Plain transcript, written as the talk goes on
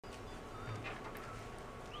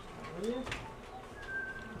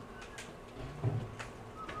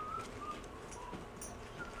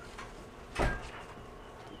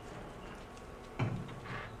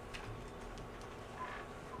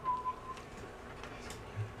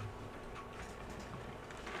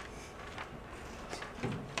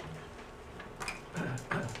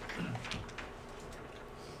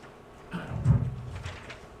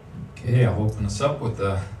Okay, I'll open us up with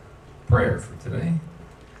a prayer for today.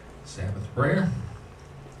 Sabbath prayer.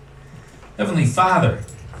 Heavenly Father,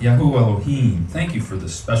 Yahuwah Elohim, thank you for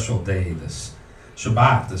this special day, this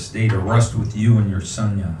Shabbat, this day to rest with you and your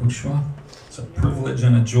son Yahushua. It's a privilege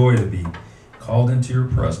and a joy to be called into your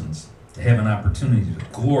presence, to have an opportunity to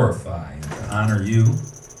glorify and to honor you.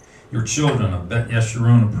 Your children of Bet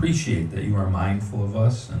Yeshurun appreciate that you are mindful of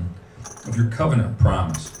us and of your covenant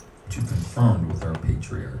promise, which you confirmed with our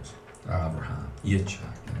patriarchs, Abraham,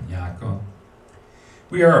 Yitzchak, and Yaakov.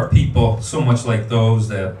 We are a people so much like those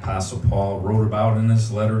that Apostle Paul wrote about in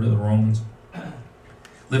his letter to the Romans.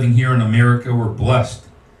 Living here in America, we're blessed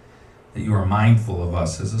that you are mindful of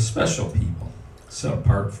us as a special people, set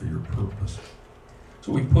apart for your purpose.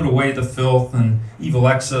 So we put away the filth and evil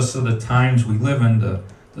excess of the times we live in to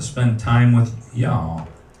spend time with Yah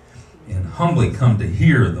and humbly come to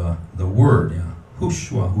hear the word,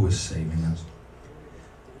 Yahushua, who is saving us.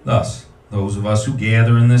 Thus, those of us who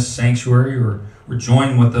gather in this sanctuary or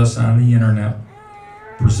join with us on the internet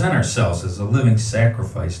present ourselves as a living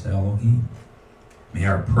sacrifice to Elohim. May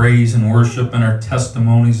our praise and worship and our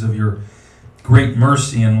testimonies of your great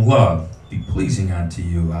mercy and love be pleasing unto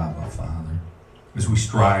you, Abba, Father, as we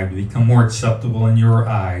strive to become more acceptable in your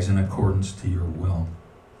eyes in accordance to your will.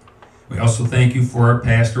 We also thank you for our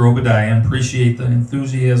pastor Obadiah and appreciate the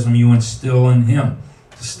enthusiasm you instill in him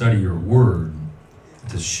to study your word and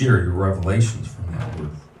to share your revelations from that word.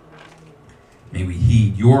 May we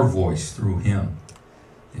heed your voice through him,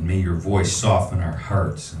 and may your voice soften our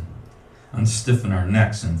hearts and unstiffen our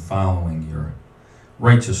necks in following your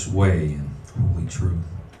righteous way and holy truth.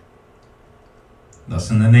 Thus,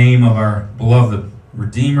 in the name of our beloved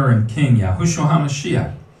Redeemer and King, Yahushua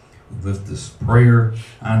HaMashiach, we lift this prayer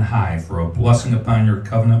on high for a blessing upon your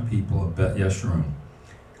covenant people of Bet Yeshurun.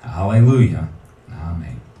 Hallelujah.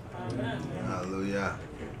 Amen. Amen. Hallelujah.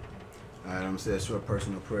 All right, I'm going to say a short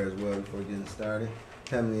personal prayer as well before getting started.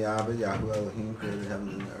 Heavenly Abba, Yahuwah Elohim, created heaven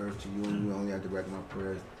and the earth. To you and you only, I direct my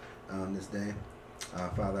prayers this day.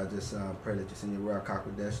 Father, I just pray that you send your Ruach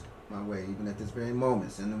HaKodesh my way, even at this very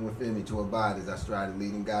moment. Send them within me to abide as I strive to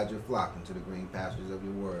lead and guide your flock into the green pastures of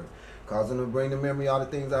your word. Cause them to bring to memory all the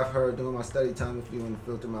things I've heard during my study time with you and to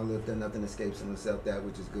filter my lips that nothing escapes them except that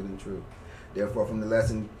which is good and true. Therefore, from the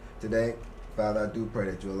lesson today, Father, I do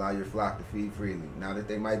pray that you allow your flock to feed freely. Not that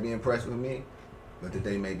they might be impressed with me, but that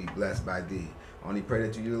they may be blessed by thee. Only pray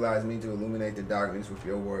that you utilize me to illuminate the darkness with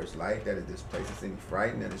your words light, that it displaces any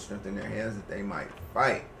fright, and that it strengthen their hands, that they might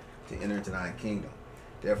fight to enter into thy kingdom.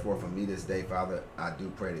 Therefore, for me this day, Father, I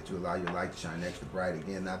do pray that you allow your light to shine extra bright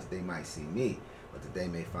again, not that they might see me, but that they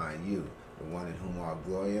may find you, the one in whom all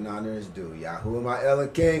glory and honor is due. Yahuwah, my Ella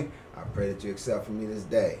King, I pray that you accept from me this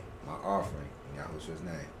day my offering in Yahushua's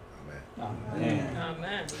name. Amen.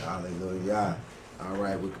 Amen. Hallelujah. All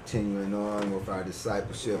right, we're continuing on with our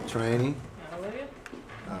discipleship training. Hallelujah.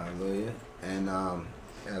 Hallelujah. And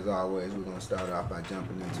as always, we're going to start off by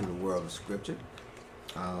jumping into the world of Scripture.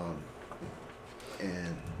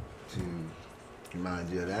 And to remind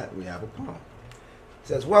you of that, we have a poem. It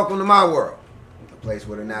says, welcome to my world. A place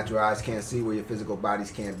where the natural eyes can't see, where your physical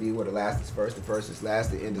bodies can't be, where the last is first, the first is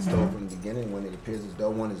last, the end is told from the beginning. When it appears as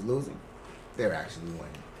though one is losing, they're actually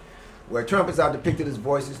winning. Where trumpets are depicted as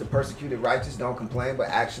voices, the persecuted righteous don't complain, but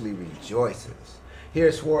actually rejoices.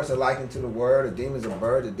 Here swords are likened to the word, the demons are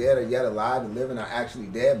bird, the dead are yet alive, the living are actually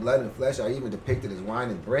dead, blood and flesh are even depicted as wine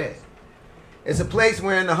and bread. It's a place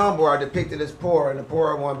wherein the humble are depicted as poor, and the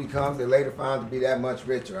poorer one becomes, they're later found to be that much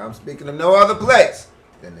richer. I'm speaking of no other place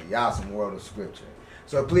than the Yasam world of Scripture.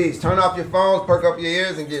 So please, turn off your phones, perk up your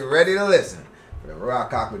ears, and get ready to listen. For the Ruach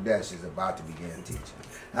HaKodesh is about to begin teaching.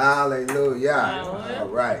 Hallelujah. Hallelujah. All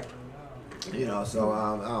right. You know, so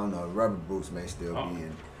I don't know. Rubber boots may still be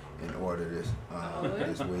in order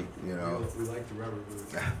this week. You know, we like the rubber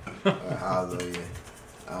boots. Hallelujah.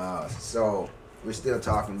 So we're still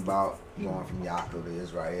talking about going from Yaakov to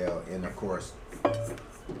Israel, and of course,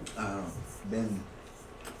 been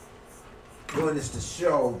doing this to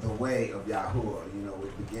show the way of Yahuwah. You know,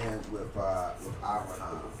 which began with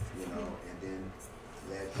Abraham. You know, and then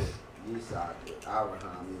led to Isaac with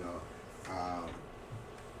Abraham. You know.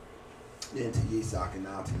 Then to Isaac and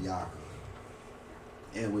now to Yaakov.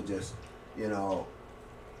 And we're just, you know,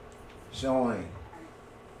 showing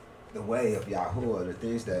the way of Yahuwah, the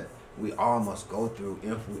things that we all must go through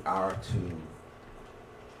if we are to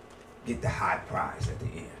get the high prize at the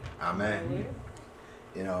end. Amen.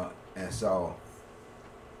 You know, and so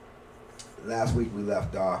last week we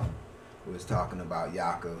left off. We was talking about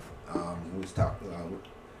Yaakov. We was talking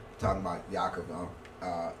about Yaakov.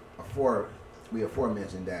 We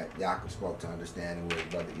aforementioned that Yaakov spoke to understanding, where his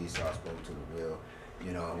brother Esau spoke to the will.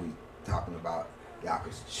 You know, we talking about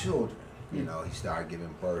Yaakov's children. You know, he started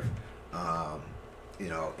giving birth. You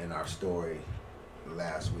know, in our story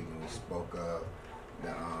last week, and we spoke of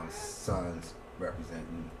the sons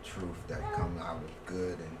representing truth that come out of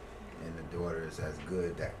good, and the daughters as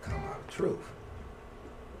good that come out of truth.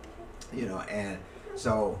 You know, and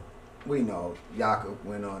so we know Yaakov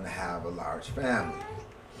went on to have a large family.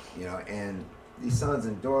 You know, and these sons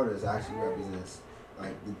and daughters actually represents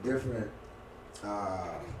like the different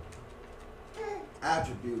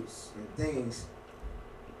attributes and things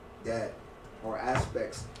that or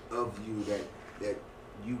aspects of you that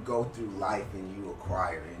you go through life and you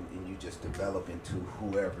acquire and you just develop into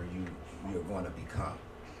whoever you're going to become.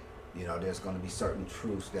 You know, there's going to be certain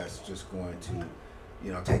truths that's just going to,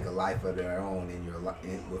 you know, take a life of their own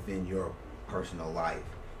within your personal life.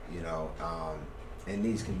 You know, and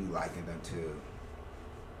these can be likened unto,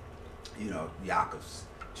 you know, Yaakov's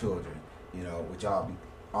children. You know, which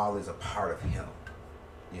all is a part of him.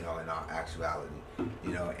 You know, in our actuality,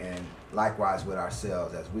 you know, and likewise with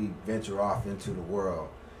ourselves, as we venture off into the world,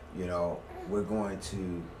 you know, we're going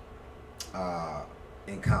to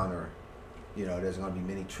encounter, you know, there's going to be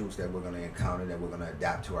many truths that we're going to encounter that we're going to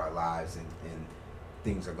adapt to our lives, and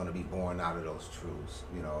things are going to be born out of those truths,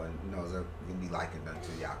 you know, and those are going to be likened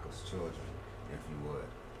unto Yaakov's children, if you would.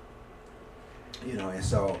 You know, and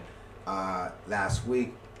so last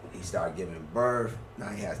week he started giving birth. Now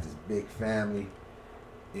he has this big family.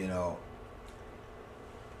 You know,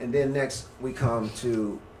 and then next we come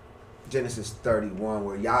to Genesis 31,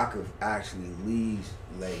 where Yaakov actually leaves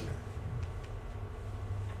Laban.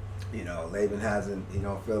 You know, Laban hasn't, you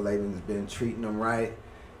know, feel Laban's been treating him right,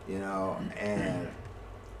 you know, and,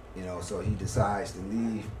 you know, so he decides to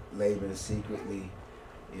leave Laban secretly.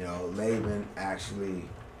 You know, Laban actually,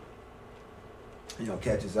 you know,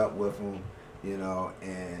 catches up with him, you know,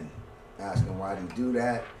 and asks him why did he do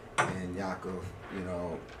that. And Yaakov, you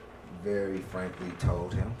know, very frankly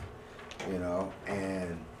told him, you know,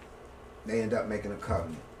 and they end up making a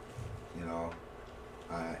covenant, you know,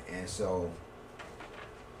 and so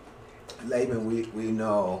Laban, we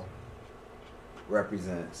know,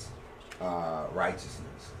 represents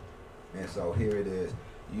righteousness, and so here it is.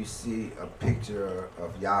 You see a picture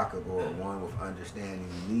of Yaakov, or one with understanding,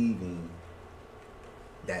 leaving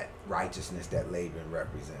that righteousness that Laban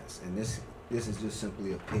represents, and this is just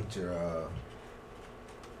simply a picture of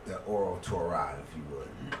the oral Torah, if you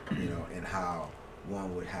would, you know, and how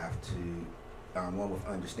one would have to, one with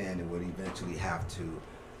understanding would eventually have to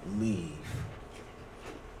leave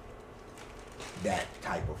that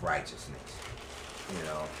type of righteousness, you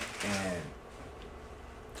know, and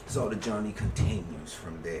so the journey continues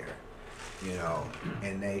from there, you know,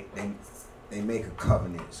 and they make a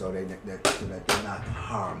covenant so that they're not to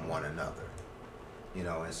harm one another, you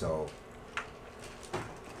know, and so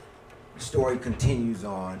the story continues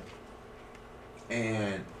on,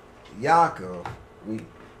 and Yaakov,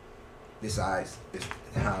 decides it's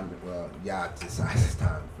time. Well, Yah decides it's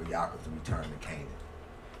time for Yaakov to return to Canaan.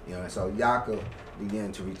 You know, and so Yaakov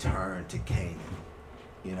began to return to Canaan.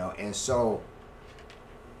 You know, and so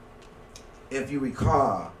if you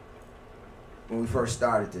recall, when we first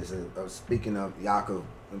started this, speaking of Yaakov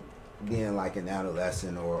being like an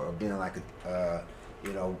adolescent or being like a,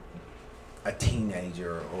 you know, a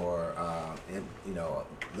teenager or you know,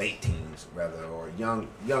 late teens rather, or young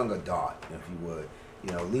adult, if you would,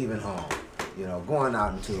 you know, leaving home, you know, going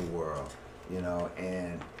out into the world, you know,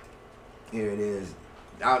 and here it is,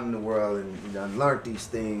 out in the world, and you done learned these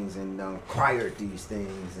things and done acquired these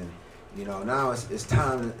things, and you know, now it's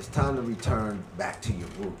time to return back to your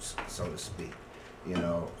roots, so to speak, you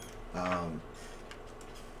know.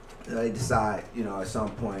 They decide, you know, at some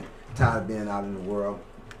point, tired of being out in the world,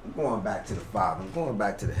 I'm going back to the Father. I'm going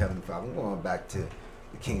back to the Heavenly Father. I'm going back to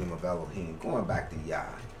the kingdom of Elohim. Going back to Yah.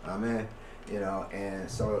 Amen. You know, and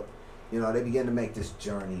so, you know, they begin to make this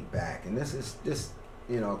journey back. And this,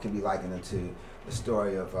 you know, can be likened unto the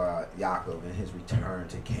story of Yaakov and his return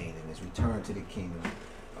to Canaan, his return to the kingdom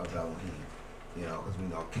of Elohim. You know, because we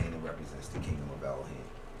know Canaan represents the kingdom of Elohim.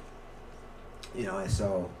 You know, and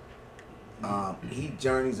so he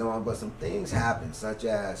journeys on, but some things happen, such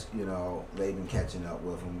as, you know, Laban catching up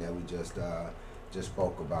with him that we just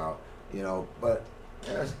spoke about, you know, but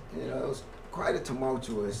you know, it was quite a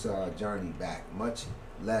tumultuous journey back, much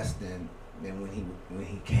less than when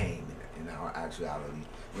he came in our actuality.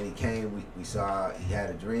 When he came, we saw he had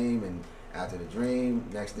a dream, and after the dream,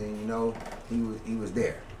 next thing you know, he was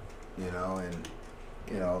there, and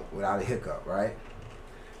without a hiccup, right?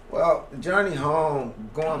 Well, the journey home,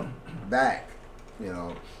 going back,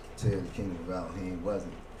 to the kingdom of Elohim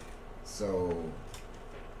wasn't so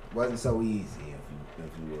easy,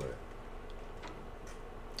 if you would.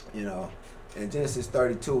 In Genesis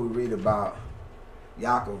 32, we read about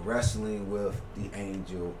Yaakov wrestling with the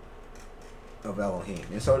angel of Elohim.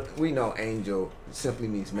 And so we know angel simply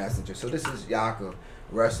means messenger. So this is Yaakov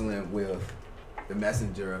wrestling with the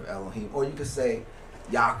messenger of Elohim. Or you could say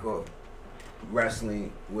Yaakov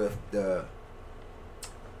wrestling with the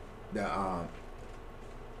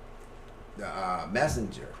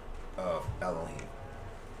messenger of Elohim.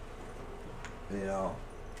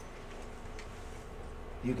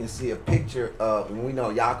 You can see a picture of, and we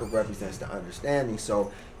know Yaakov represents the understanding,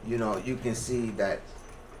 so you can see that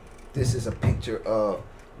this is a picture of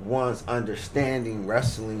one's understanding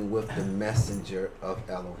wrestling with the messenger of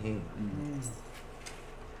Elohim.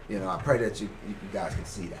 I pray that you guys can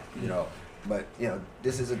see that, but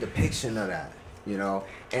this is a depiction of that,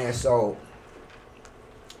 and so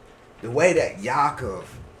the way that Yaakov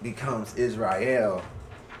becomes Israel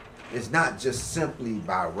is not just simply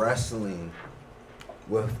by wrestling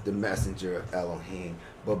with the messenger of Elohim,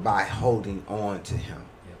 but by holding on to him.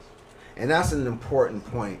 Yes. And that's an important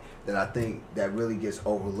point that I think that really gets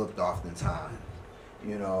overlooked oftentimes.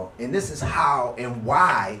 And this is how and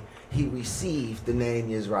why he received the name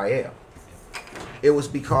Israel. It was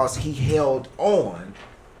because he held on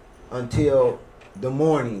until the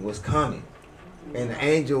morning was coming. And the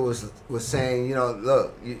angel was saying,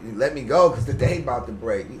 look, you let me go because the day about to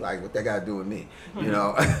break. He's like, what that got to do with me?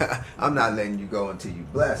 I'm not letting you go until you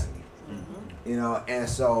bless me. And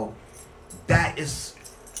so that is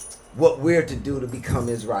what we're to do to become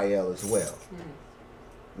Israel as well.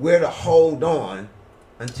 We're to hold on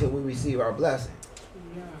until we receive our blessing.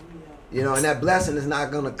 And that blessing is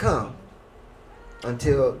not going to come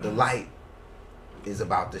until the light is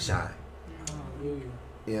about to shine.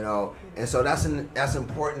 And so that's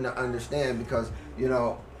important to understand because,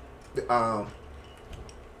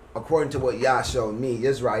 according to what Yah showed me,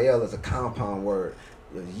 Israel is a compound word.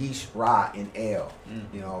 Yish, Ra, and El.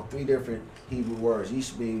 3 different Hebrew words.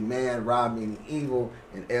 Yish being man, Ra meaning evil,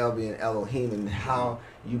 and El being Elohim. And how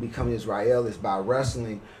you become Israel is by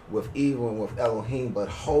wrestling with evil and with Elohim, but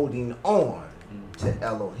holding on to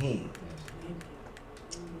Elohim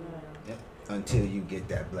until you get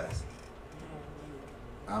that blessing.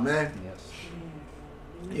 Amen? Yes.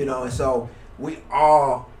 And so we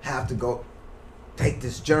all have to go take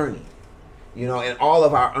this journey, and all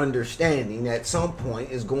of our understanding at some point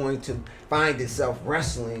is going to find itself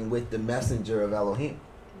wrestling with the messenger of Elohim.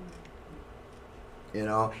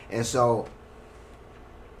 And so,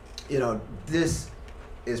 this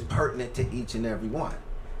is pertinent to each and every one,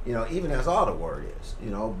 even as all the word is,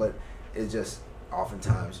 but it's just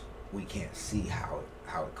oftentimes we can't see how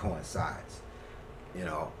it coincides.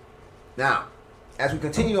 Now, as we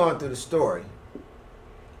continue on through the story,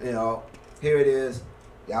 here it is.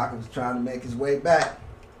 Yaakov's trying to make his way back.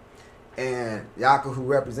 And Yaakov, who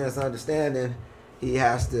represents understanding, he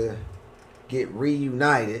has to get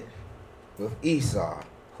reunited with Esau,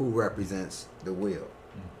 who represents the will.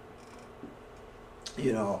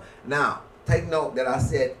 Now, take note that I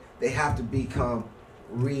said they have to become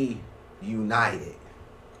reunited.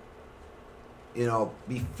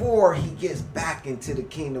 Before he gets back into the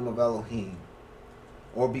kingdom of Elohim,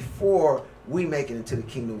 or before we make it into the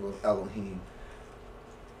kingdom of Elohim,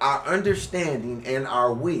 our understanding and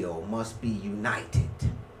our will must be united.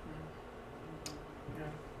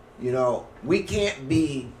 We can't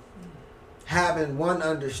be having one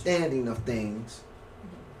understanding of things,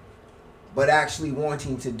 but actually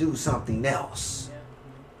wanting to do something else.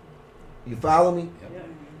 You follow me?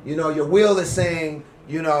 Your will is saying,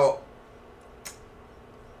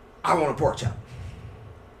 I want a pork chop.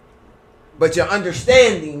 But your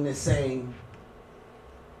understanding is saying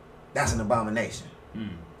that's an abomination.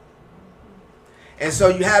 And so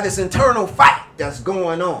you have this internal fight that's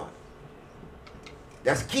going on,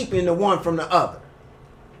 that's keeping the one from the other.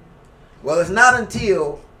 Well, it's not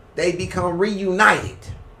until they become reunited.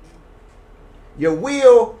 Your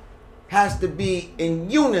will has to be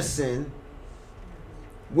in unison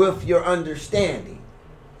with your understanding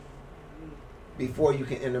before you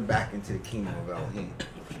can enter back into the kingdom of Elohim,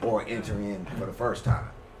 or enter in for the first time.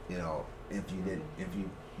 If you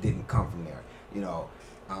didn't come from there.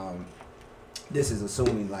 This is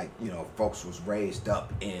assuming folks was raised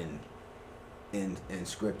up in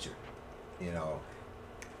scripture.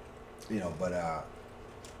 You know, but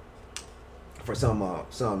for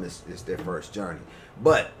some it's their first journey.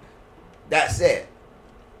 But that said,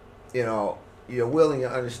 you know, your will and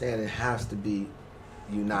your understanding has to be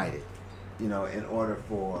united, you know, in order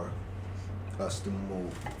for us to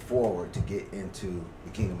move forward to get into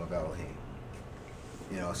the kingdom of Elohim.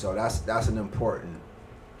 You know, so that's an important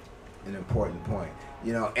point.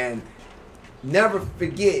 You know, and never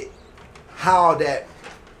forget how that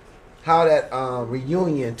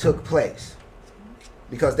reunion took place,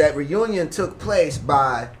 because that reunion took place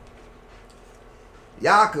by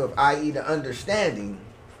Yaakov, i.e. the understanding,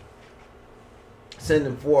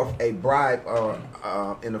 sending forth a bribe or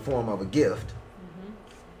in the form of a gift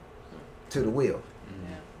to the will.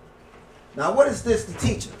 Now, what is this to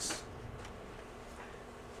teach us?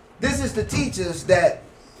 This is to teach us that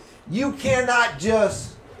you cannot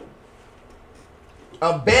just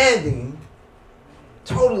abandon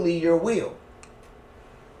totally your will.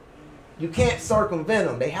 You can't circumvent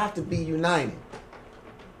them. They have to be united.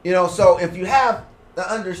 You know, so if you have the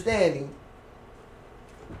understanding,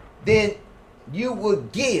 then you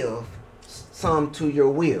would give some to your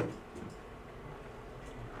will.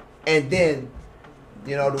 And then,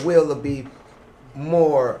 you know, the will will be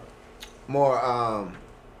more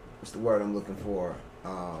what's the word I'm looking for?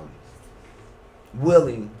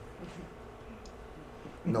 Willing.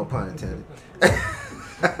 No pun intended.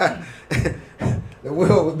 The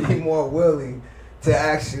will would be more willing to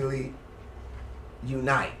actually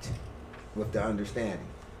unite with the understanding.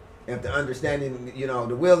 If the understanding, you know,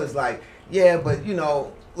 the will is like, yeah, but, you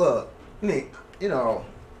know, look, Nick, you know,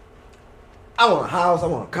 I want a house, I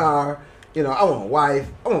want a car, you know, I want a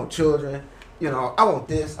wife, I want children, you know, I want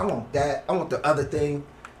this, I want that, I want the other thing,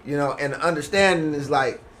 you know, and the understanding is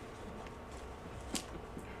like,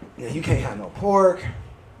 you know, you can't have no pork,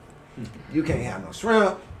 you can't have no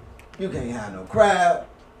shrimp, you can't have no crab,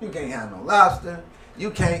 you can't have no lobster, you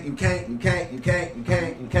can't.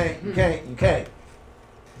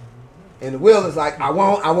 And the will is like, I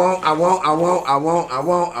want.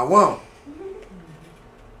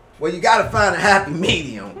 Well, you got to find a happy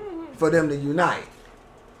medium for them to unite.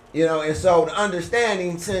 You know, and so the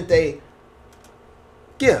understanding sent a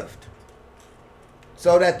gift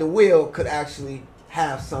so that the will could actually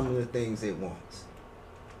have some of the things it wants.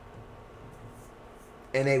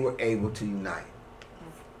 And they were able to unite.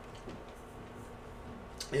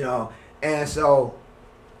 You know, and so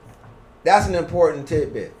that's an important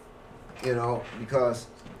tidbit, you know, because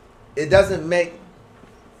it doesn't make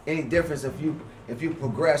any difference if you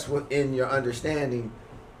progress within your understanding,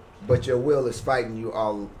 but your will is fighting you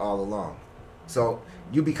all along. So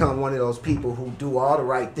you become one of those people who do all the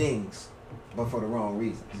right things, but for the wrong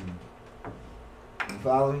reasons. You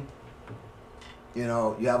follow me? You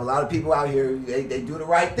know, you have a lot of people out here, they do the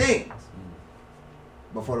right things,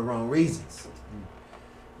 but for the wrong reasons.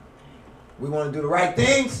 We want to do the right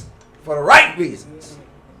things for the right reasons.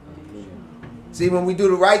 See, when we do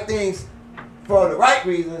the right things for the right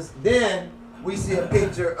reasons, then we see a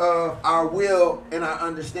picture of our will and our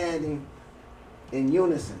understanding in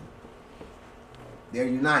unison. They're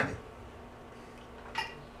united.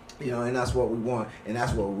 You know, and that's what we want, and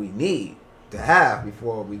that's what we need to have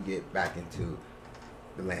before we get back into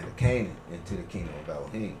the land of Canaan, into the kingdom of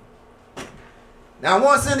Elohim. Now,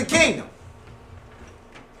 once in the kingdom,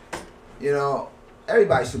 you know,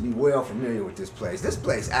 everybody should be well familiar with this place. This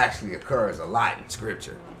place actually occurs a lot in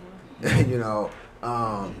Scripture. You know,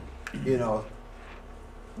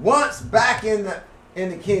 once back in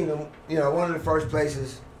the kingdom, you know, one of the first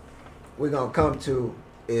places we're gonna come to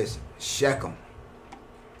is Shechem.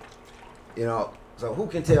 You know, so who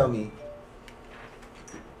can tell me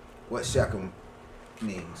what Shechem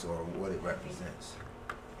means or what it represents?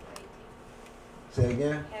 Say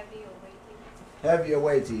again. Heavy or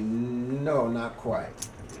weighty? No, not quite.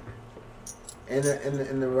 In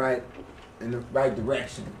the right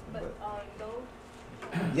direction. But load?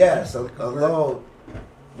 Yes, a load.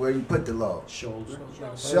 Where you put the load? Shoulders.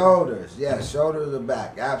 Shoulders. Yes, shoulders or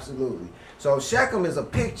back. Absolutely. So Shechem is a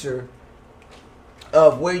picture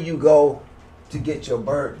of where you go to get your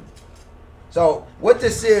burden. So what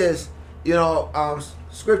this is, you know,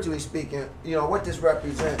 scripturally speaking, you know, what this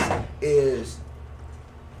represents is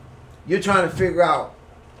you're trying to figure out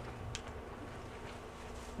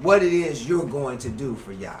what it is you're going to do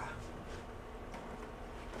for Yah.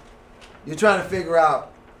 You're trying to figure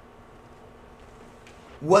out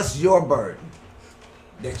what's your burden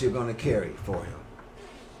that you're going to carry for him.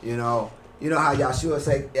 You know how Yahshua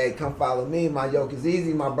say, hey, come follow me. My yoke is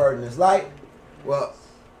easy. My burden is light. Well,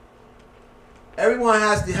 everyone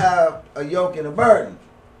has to have a yoke and a burden.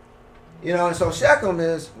 You know, and so Shechem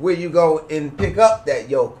is where you go and pick up that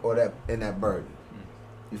yoke or that burden.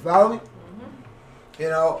 You follow me? You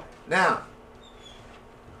know, now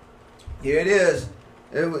here it is.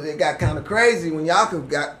 It got kind of crazy when Yaakov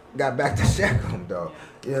got back to Shechem, though.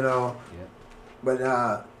 You know,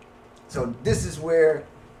 but so this is where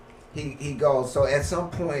he goes. So at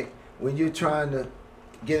some point when you're trying to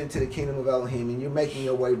get into the kingdom of Elohim and you're making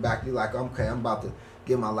your way back, you're like, okay, I'm about to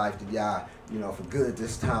give my life to Yah, you know, for good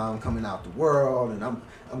this time, coming out the world, and I'm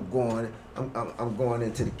going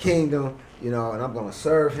into the kingdom, you know, and I'm going to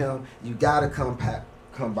serve him. You got to come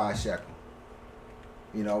by Shechem.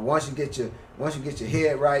 You know, once you get your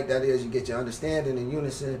head right, that is, you get your understanding in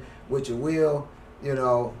unison with your will, you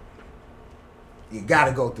know, you got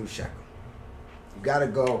to go through Shechem. You got to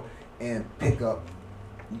go and pick up,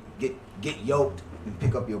 get yoked and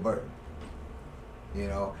pick up your burden. You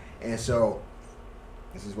know, and so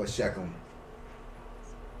this is what Shechem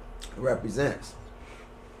represents.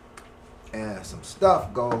 And some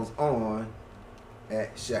stuff goes on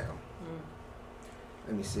at Shechem.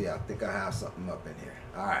 Let me see. I think I have something up in here.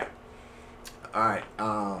 All right.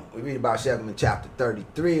 We read about Shechem in chapter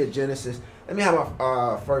 33 of Genesis. Let me have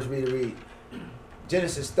my first reader read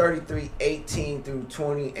Genesis 33, 18 through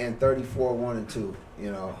 20, and 34, 1 and 2.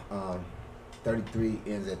 You know, 33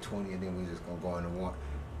 ends at 20, and then we just gonna go into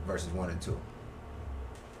verses 1 and 2.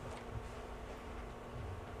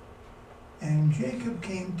 And Jacob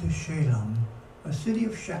came to Shalem, a city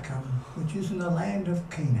of Shechem, which is in the land of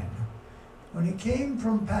Canaan. When he came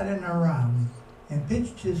from Paddan Aram, and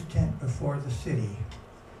pitched his tent before the city.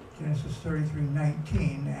 Genesis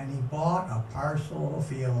 33:19, and he bought a parcel of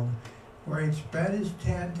field, where he spread his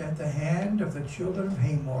tent at the hand of the children of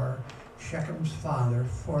Hamor, Shechem's father,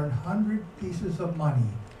 for 100 pieces of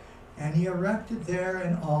money. And he erected there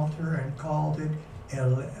an altar and called it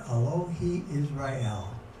Elohi Israel.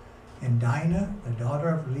 And Dinah, the daughter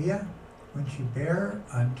of Leah, when she bare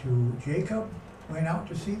unto Jacob, went out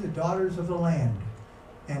to see the daughters of the land.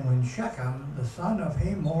 And when Shechem, the son of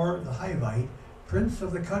Hamor the Hivite, prince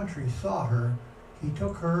of the country, saw her, he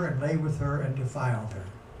took her and lay with her and defiled her.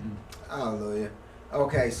 Hallelujah.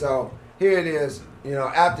 Okay, so here it is. You know,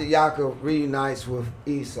 after Yaakov reunites with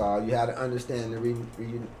Esau, you had to understand the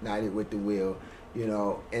reunited with the will. You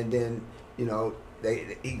know, and then, you know,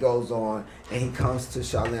 he goes on and he comes to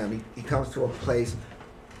Shalem. He comes to a place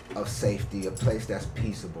of safety, a place that's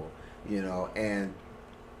peaceable. You know, and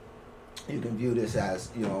you can view this as,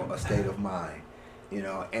 you know, a state of mind. You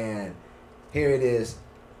know, and here it is.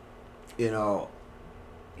 You know,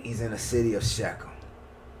 he's in a city of Shechem.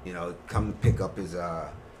 You know, come to pick up his,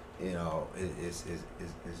 you know, his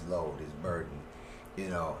load, his burden. You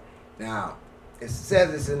know, now it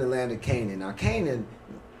says it's in the land of Canaan. Now Canaan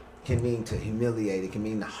can mean to humiliate. It can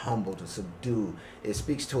mean to humble, to subdue. It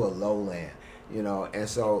speaks to a lowland. You know, and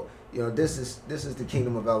so, you know, this is the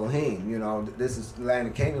kingdom of Elohim. You know, this is the land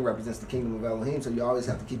of Canaan represents the kingdom of Elohim. So you always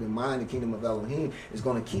have to keep in mind the kingdom of Elohim is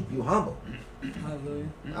going to keep you humble. Hallelujah.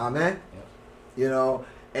 Amen. Yep. You know,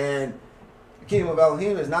 and the kingdom of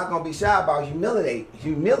Elohim is not going to be shy about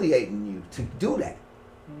humiliating you to do that.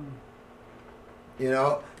 You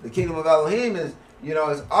know, the kingdom of Elohim is, you know,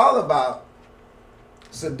 is all about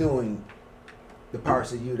subduing the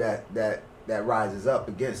parts of you that rises up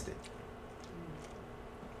against it.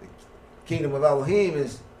 The kingdom of Elohim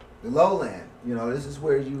is the lowland. You know, this is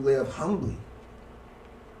where you live humbly.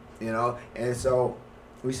 You know, and so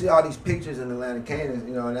we see all these pictures in the land of Canaan,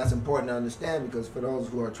 you know, and that's important to understand, because for those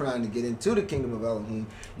who are trying to get into the kingdom of Elohim,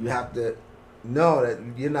 you have to know that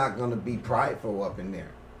you're not going to be prideful up in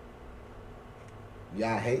there.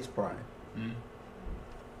 Yah hates pride.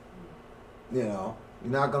 You know,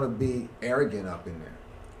 you're not going to be arrogant up in there.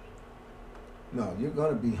 No, you're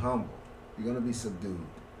going to be humble. You're going to be subdued.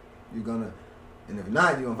 You're going to, and if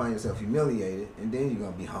not, you're going to find yourself humiliated, and then you're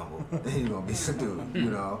going to be humble. Then you're going to be subdued, you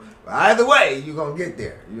know. But either way, you're going to get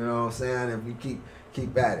there, you know what I'm saying, if you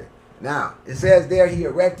keep at it. Now, it says there he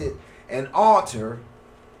erected an altar,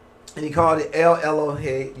 and he called it El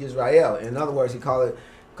Elohe Israel. In other words, he called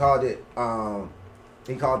the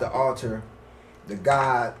altar the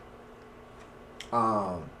God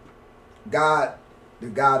of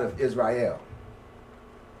Israel.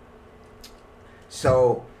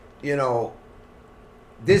 So, you know,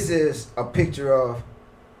 this is a picture of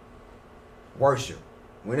worship.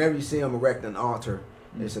 Whenever you see him erect an altar,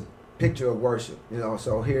 it's a picture of worship. You know,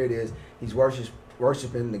 so here it is. He's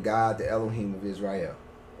worshiping the God, the Elohim of Israel,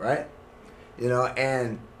 right? You know,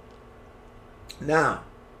 and now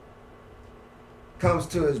comes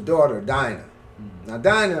to his daughter Dinah. Now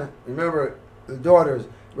Dinah, remember, the daughters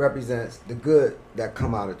represents the good that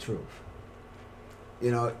come out of truth.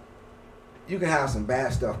 You know, you can have some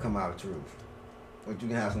bad stuff come out of truth, but you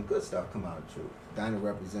can have some good stuff come out of truth. Dinah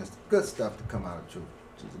represents the good stuff to come out of truth.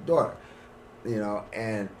 She's a daughter, you know,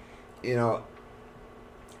 and you know,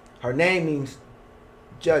 her name means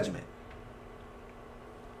judgment.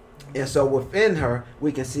 And so within her,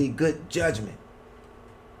 we can see good judgment.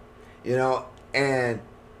 You know, and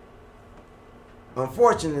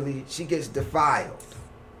unfortunately, she gets defiled.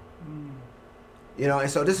 You know, and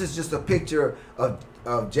so this is just a picture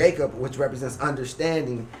of Jacob, which represents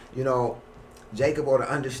understanding. You know, Jacob, or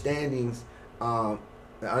the understandings, the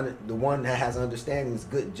one that has understandings,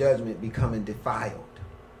 good judgment, becoming defiled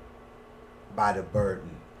by the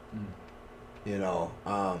burden. You know,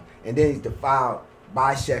 and then he's defiled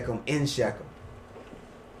by Shechem in Shechem.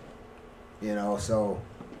 You know, so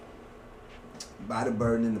by the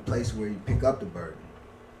burden in the place where you pick up the burden.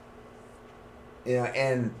 You know,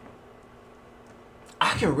 and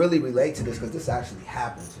I can really relate to this because this actually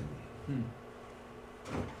happened to me.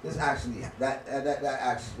 This actually that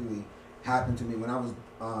actually happened to me when I was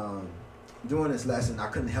doing this lesson. I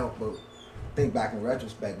couldn't help but think back in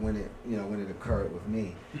retrospect when it occurred with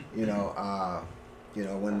me. You know,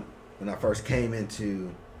 when I first came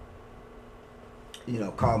into, you know,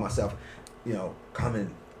 call myself, you know,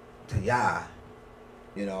 coming to Yah,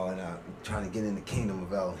 you know, and trying to get in the kingdom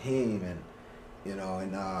of Elohim, and you know,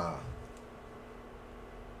 and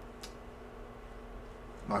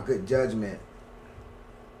my good judgment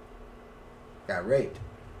got raped,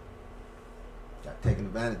 got taken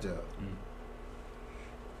advantage of.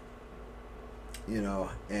 You know,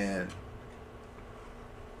 and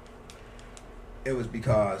it was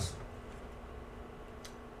because,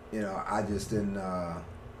 you know, I just didn't I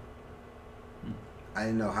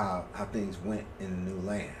didn't know how things went in the new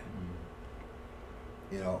land.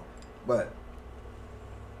 You know, but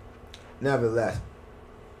nevertheless,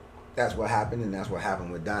 that's what happened, and that's what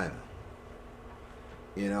happened with Dinah.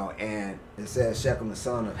 You know, and it says Shechem, the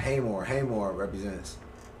son of Hamor. Hamor represents,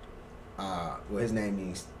 well, his name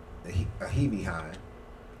means a Hebehine,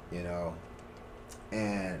 you know,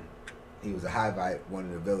 and he was a Hivite, one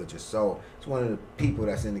of the villagers. So it's one of the people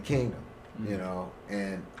that's in the kingdom, you know,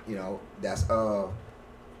 and, you know, that's of,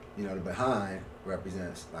 you know, the behind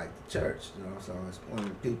represents like the church, you know, so it's one of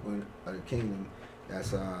the people of the kingdom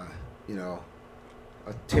that's, you know,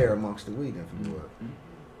 a tear amongst the wheat, if you would,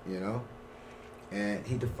 you know, and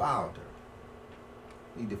he defiled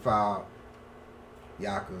her. He defiled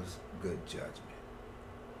Yaakov's good judgment.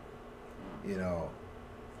 You know,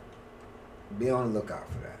 be on the lookout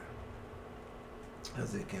for that,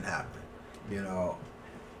 because it can happen. You know,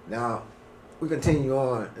 now we continue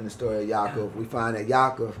on in the story of Yaakov. We find that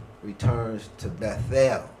Yaakov returns to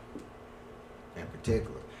Bethel, in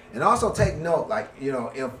particular, and also take note, like, you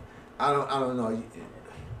know, if I don't know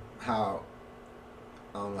how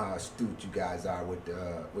astute you guys are with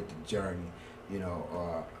the journey, you know,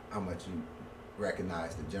 or how much you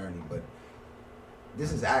recognize the journey, but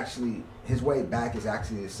this is actually, his way back is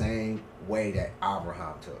actually the same way that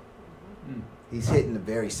Abraham took. He's hitting the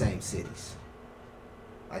very same cities.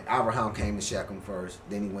 Like Abraham came to Shechem first,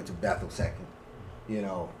 then he went to Bethel second. You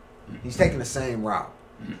know, he's taking the same route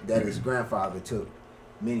that his grandfather took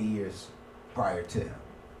many years prior to him.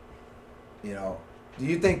 You know, do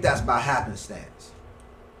you think that's by happenstance?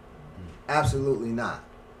 Absolutely not.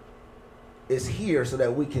 It's here so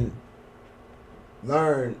that we can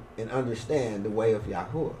learn and understand the way of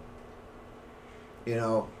Yahuwah. You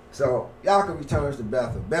know, so Yaakov returns to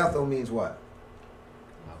Bethel. Bethel means what?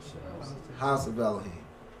 House of Elohim.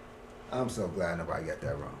 I'm so glad nobody got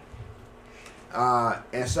that wrong.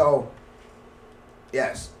 And so,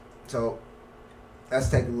 yes, so let's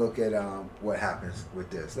take a look at what happens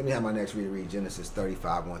with this. Let me have my next reader read Genesis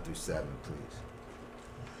 35, 1-7, please.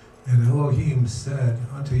 And Elohim said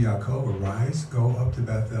unto Yaakov, Arise, go up to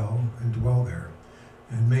Bethel, and dwell there,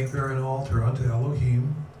 and make there an altar unto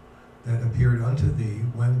Elohim that appeared unto thee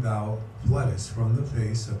when thou fleddest from the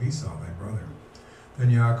face of Esau thy brother.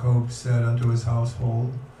 Then Yaakov said unto his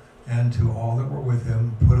household and to all that were with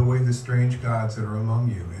him, Put away the strange gods that are among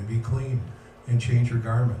you, and be clean, and change your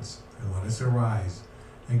garments, and let us arise,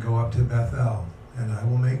 and go up to Bethel, and I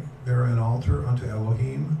will make there an altar unto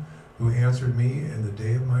Elohim, who answered me in the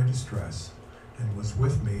day of my distress, and was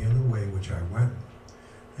with me in the way which I went.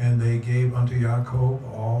 And they gave unto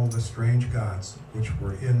Yaakov all the strange gods which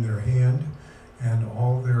were in their hand, and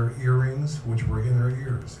all their earrings which were in their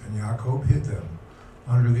ears. And Yaakov hid them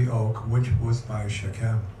under the oak which was by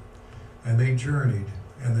Shechem. And they journeyed,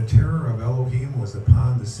 and the terror of Elohim was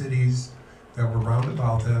upon the cities that were round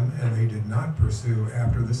about them, and they did not pursue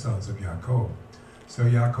after the sons of Yaakov. So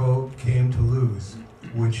Yaakov came to Luz,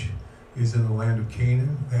 which is in the land of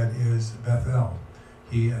Canaan, that is Bethel,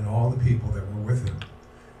 he and all the people that were with him.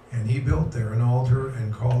 And he built there an altar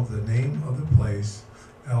and called the name of the place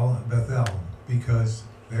El Bethel, because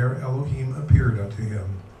there Elohim appeared unto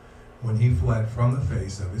him when he fled from the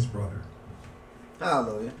face of his brother.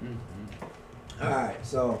 Hallelujah. All right,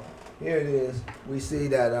 so here it is. We see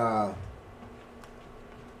that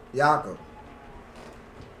Yaakov,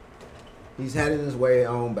 he's heading his way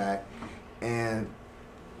on back, and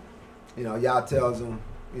Yah tells him,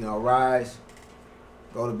 rise,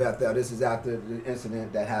 go to Bethel. This is after the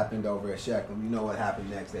incident that happened over at Shechem. You know what happened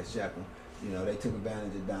next at Shechem. They took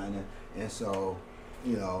advantage of Dinah, and so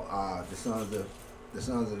the sons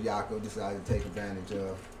of Yaakov decided to take advantage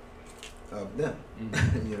of them.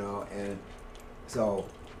 And so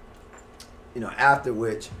after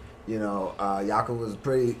which Yaakov was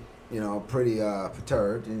pretty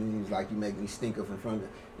perturbed, and he was like, you make me stink up in front of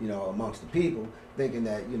amongst the people, thinking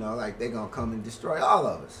that like they're gonna come and destroy all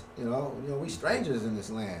of us. We strangers in this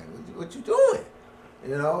land. What you doing?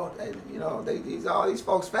 These all these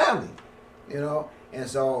folks' family. And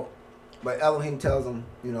so, but Elohim tells them,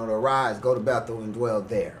 to arise, go to Bethel and dwell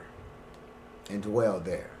there, and dwell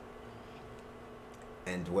there,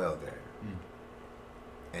 and dwell there,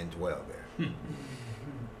 and dwell there.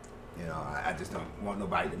 I just don't want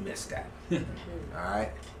nobody to miss that. All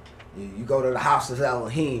right, you go to the house of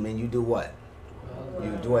Elohim and you do what?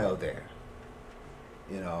 You dwell there.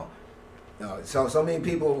 So many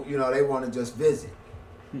people, they want to just visit,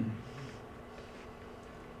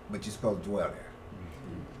 but you're supposed to dwell there.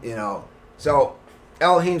 So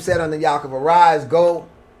Elohim said unto Yaakov, arise, go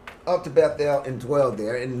up to Bethel and dwell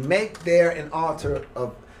there, and make there an altar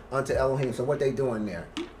unto Elohim. So what they doing there?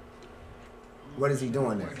 What is he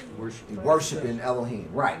doing there? He's worshiping Elohim.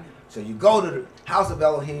 Right. So you go to the house of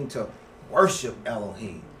Elohim to worship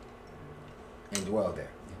Elohim and dwell there.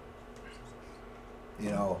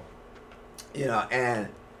 And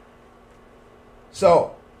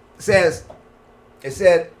so it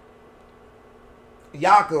said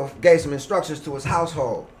Yaakov gave some instructions to his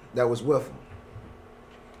household that was with him.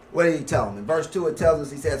 What did he tell them? In verse 2 it tells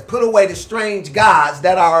us, he says, put away the strange gods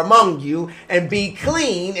that are among you, and be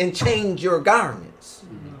clean and change your garments.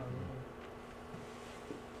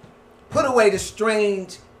 Put away the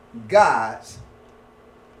strange gods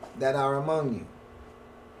that are among you.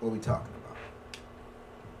 What are we talking about?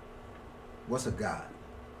 What's a god?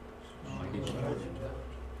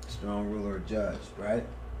 Strong ruler or judge, right?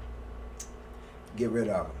 Get rid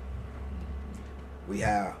of them. We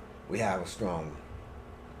have a strong one.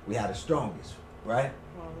 We have the strongest, right?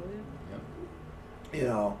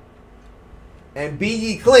 And be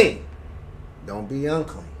ye clean. Don't be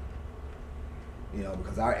unclean.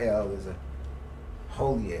 Because our El is a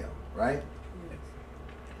holy El, right?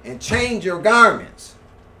 And change your garments.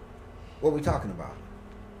 What are we talking about?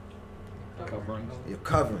 Coverings. Your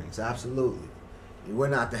coverings, absolutely. We're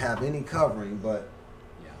not to have any covering but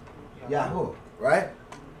Yahweh, right?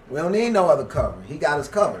 We don't need no other covering. He got us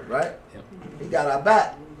covered, right? Yep. He got our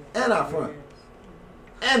back and our front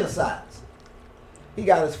and the sides. He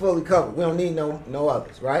got us fully covered. We don't need no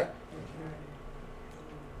others, right?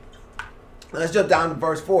 Let's jump down to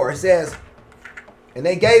verse 4. It says, and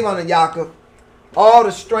they gave unto Yaakov all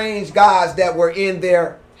the strange gods that were in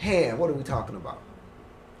their hand. What are we talking about?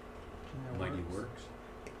 Mighty works.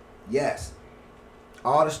 Yes.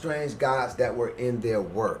 All the strange gods that were in their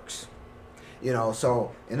works.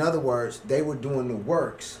 So in other words, they were doing the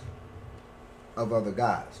works of other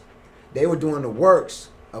gods. They were doing the works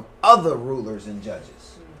of other rulers and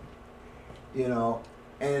judges.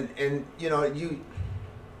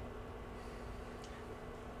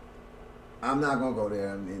 I'm not gonna go there.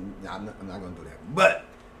 I'm not gonna do that. But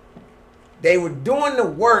they were doing the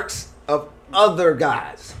works of other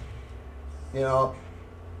gods. Now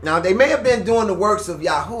they may have been doing the works of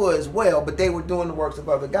Yahuwah as well, but they were doing the works of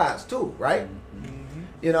other gods too, right?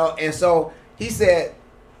 Mm-hmm. And so he said,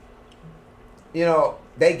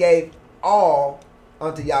 they gave all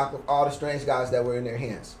unto Yaakov all the strange gods that were in their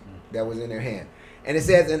hands, that was in their hand. And it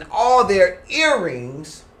says, and all their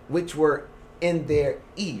earrings which were in their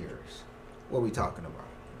ears. What are we talking about?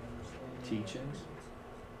 Teachings.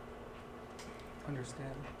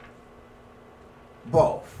 Understand.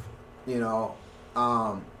 Both.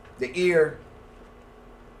 The ear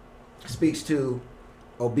speaks to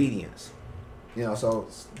obedience. So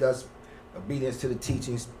does obedience to the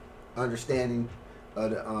teachings, understanding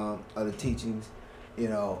of the teachings,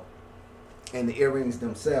 and the earrings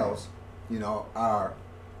themselves, are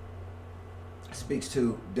speaks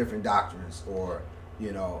to different doctrines or,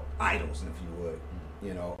 idols, if you would,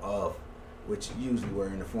 of which usually were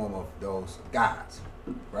in the form of those gods,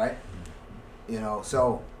 right? You know,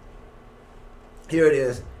 so here it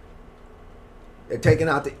is. They're taking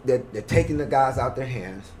out they're taking the gods out their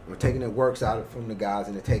hands. They're taking their works out from the gods,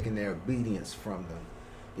 and they're taking their obedience from them,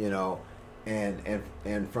 you know, and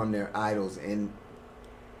from their idols, and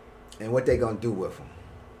what they gonna do with them?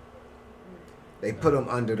 They put them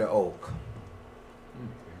under the oak.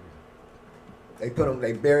 They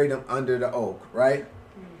buried them under the oak, right?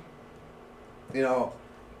 You know,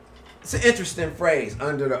 it's an interesting phrase,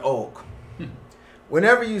 under the oak.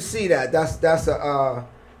 Whenever you see that, that's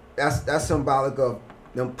symbolic of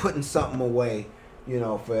them putting something away, you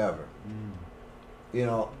know, forever. You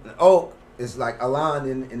know, an oak is like alan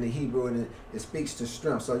in the Hebrew, and it speaks to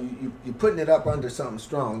strength. So you're putting it up under something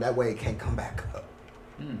strong. That way it can't come back up.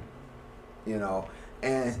 You know,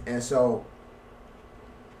 and so,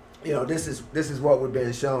 you know, this is what we're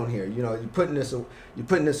being shown here. You know, you're putting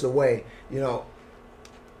this away. You know,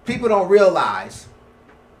 people don't realize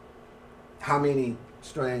how many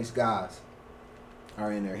strange gods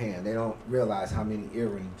are in their hand. They don't realize how many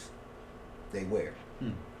earrings they wear.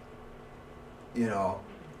 You know,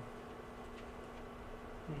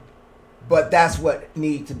 but that's what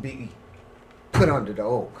needs to be put under the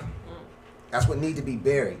oak. That's what needs to be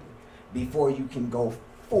buried before you can go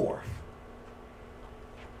forth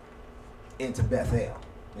into Bethel,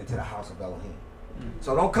 into the house of Elohim.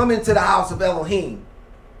 So don't come into the house of Elohim,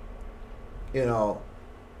 you know,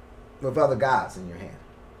 with other gods in your hand.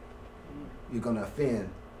 You're going to offend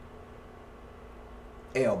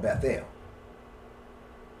El Bethel.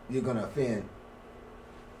 You're going to offend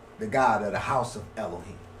the God of the house of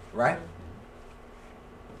Elohim, right?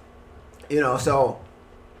 You know, so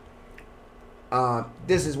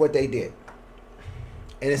this is what they did.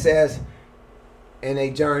 And it says, and they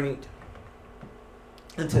journeyed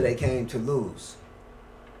until they came to Luz.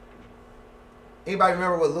 Anybody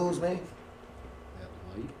remember what Luz means? That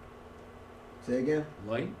light. Say again?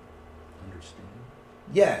 Light. Understand.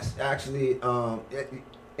 Yes, actually,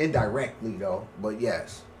 indirectly though, but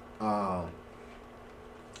yes.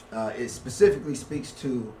 It specifically speaks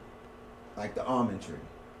to like the almond tree.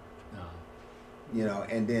 No. You know,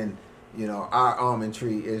 and then, you know, our almond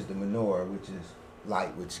tree is the menorah, which is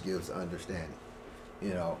light, which gives understanding.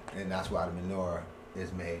 You know, and that's why the menorah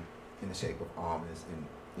is made in the shape of almonds and,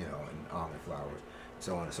 you know, and almond flowers,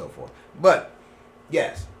 so on and so forth. But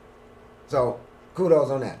yes, so kudos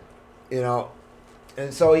on that. You know,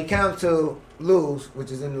 and so he comes to Luz,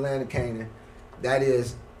 which is in the land of Canaan. That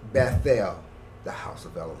is Bethel, the house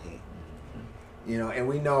of Elohim. You know, and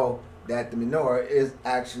we know that the menorah is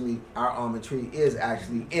actually, our almond tree is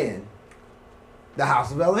actually in the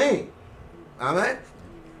house of Elohim. Amen?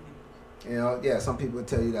 You know, yeah, some people would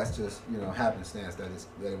tell you that's just, you know, happenstance that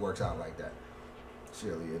it works out like that.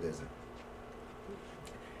 Surely it isn't.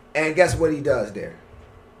 And guess what he does there?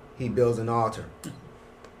 He builds an altar.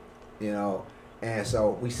 You know, and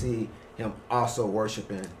so we see him also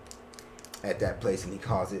worshiping at that place, and he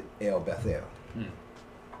calls it El Bethel.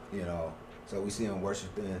 You know, so we see him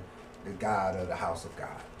worshiping the God of the house of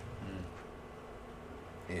God.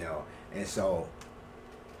 You know, and so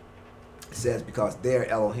it says, because there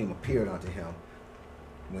Elohim appeared unto him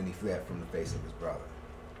when he fled from the face of his brother.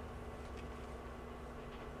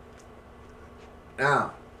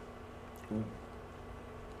 Now,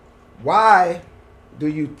 why do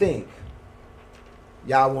you think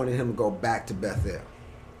y'all wanted him to go back to Bethel?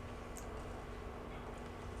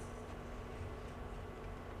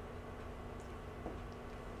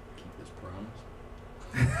 Keep his promise.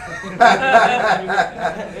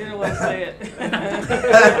 They don't want to say it.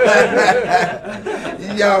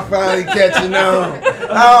 Y'all finally catching on.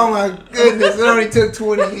 Oh my goodness, it only took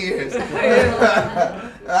 20 years.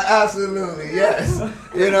 Absolutely, yes.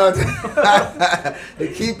 You know, to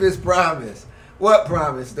keep his promise. What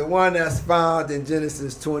promise? The one that's found in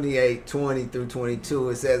Genesis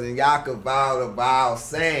 28:20-22. It says, and Yaakov vowed a vow,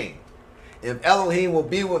 saying, if Elohim will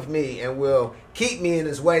be with me and will keep me in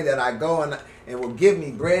his way that I go, and will give me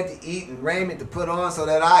bread to eat and raiment to put on, so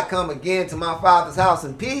that I come again to my father's house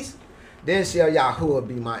in peace, then shall Yahuwah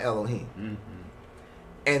be my Elohim.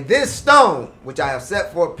 And this stone, which I have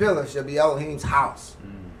set for a pillar, shall be Elohim's house.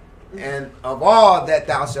 And of all that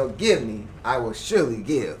thou shalt give me, I will surely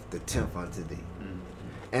give the tenth unto thee.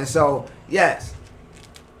 And so, yes,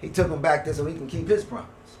 he took him back there so he can keep his promise.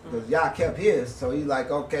 Because Yah kept his, so he's like,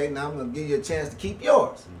 okay, now I'm going to give you a chance to keep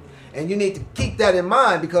yours. And you need to keep that in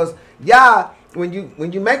mind, because Yah, when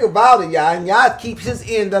you make a vow to Yah, and Yah keeps his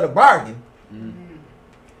end of the bargain,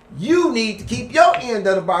 you need to keep your end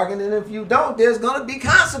of the bargain. And if you don't, there's going to be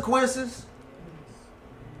consequences.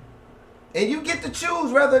 And you get to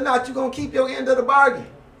choose whether or not you're going to keep your end of the bargain.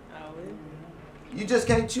 You just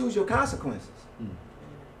can't choose your consequences.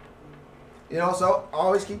 You know, so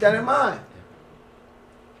always keep that in mind.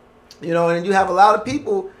 You know, and you have a lot of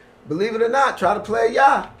people, believe it or not, try to play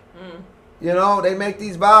Yah. You know, they make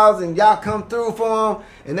these vows and Yah come through for them,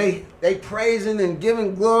 and they praising and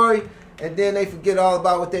giving glory, and then they forget all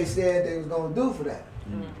about what they said they was going to do for that.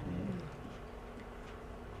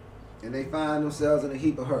 And they find themselves in a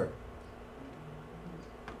heap of hurt.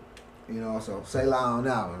 You know, so say la on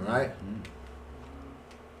that one, right?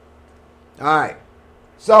 All right.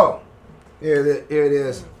 So, here it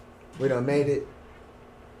is. We done made it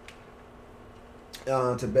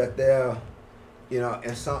to Bethel, you know,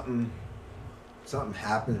 and something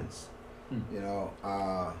happens, you know,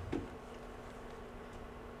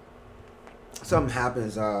 something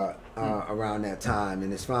happens around that time,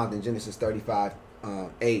 and it's found in Genesis 35,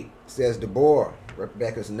 8. It says Deborah,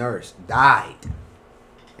 Rebekah's nurse, died,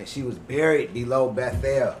 and she was buried below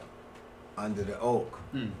Bethel under the oak.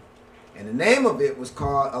 And the name of it was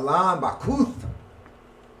called Elam Bakuth,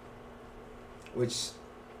 which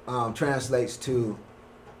translates to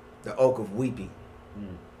the oak of weeping.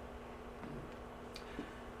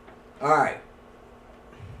 All right.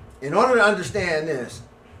 In order to understand this,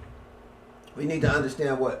 we need to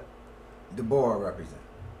understand what Deborah represents.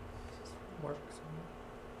 Works.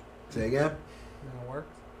 Say again? No work.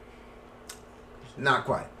 Not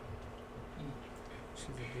quite. She's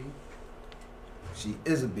a bee. She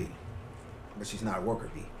is a bee, but she's not a worker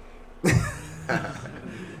bee.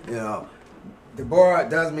 You know, Deborah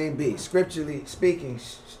does mean bee. Scripturally speaking,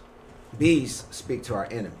 bees speak to our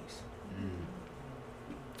enemies.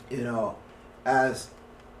 You know, as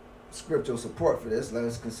scriptural support for this, let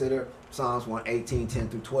us consider Psalms 118, 10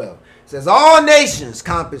 through 12. It says, all nations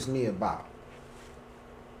compass me about.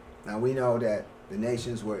 Now we know that the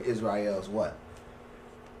nations were Israel's what?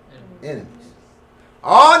 Enemies.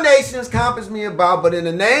 All nations compass me about, but in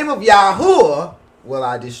the name of Yahuwah will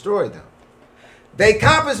I destroy them. They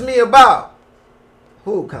compass me about.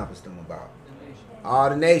 Who compassed them about? All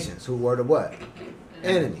the nations who were the what?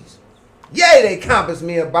 Enemies. Yea, they compass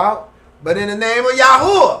me about, but in the name of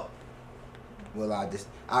Yahuwah will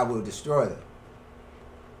I will destroy them.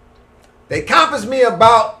 They compass me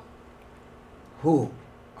about. Who?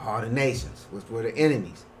 All the nations, which were the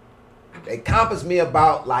enemies. They compass me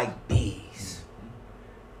about like bees.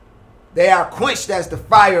 They are quenched as the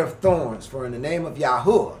fire of thorns, for in the name of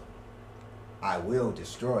Yahuwah I will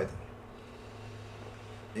destroy them.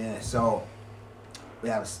 And so we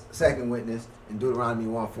have a second witness in Deuteronomy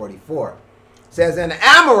 1:44. It says, and the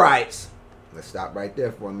Amorites, let's stop right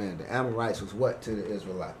there for a minute. The Amorites was what to the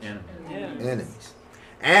Israelites? Enemies.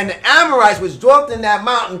 And the Amorites which dwelt in that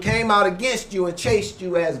mountain came out against you and chased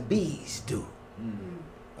you as bees do.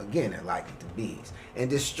 Again, they're likened to bees. And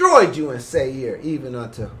destroyed you in Seir, even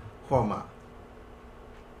unto Hormah.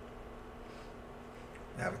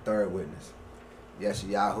 I have a third witness.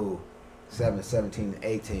 Yeshayahu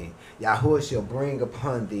 7:17-18. Yahuwah shall bring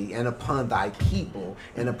upon thee and upon thy people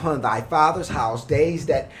and upon thy father's house days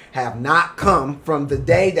that have not come from the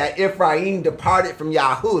day that Ephraim departed from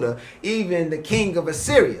Yahudah, even the king of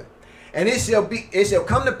Assyria. And it shall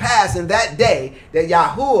come to pass in that day that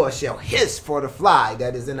Yahuwah shall hiss for the fly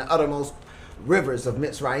that is in the uttermost rivers of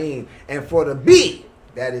Mitzrayim, and for the bee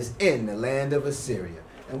that is in the land of Assyria.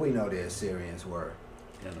 And we know the Assyrians were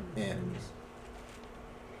enemies.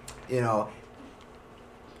 You know,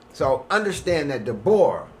 so understand that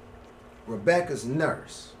Deborah, Rebekah's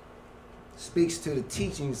nurse, speaks to the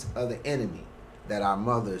teachings of the enemy that our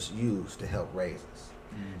mothers use to help raise us.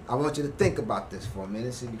 I want you to think about this for a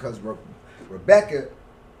minute, see, because Rebekah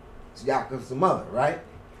is Yaakov's mother, right?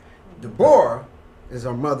 Deborah is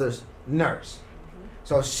her mother's nurse.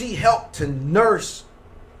 So she helped to nurse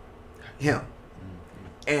him.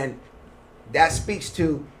 And that speaks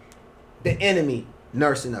to the enemy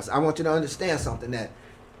nursing us. I want you to understand something, that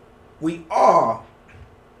we all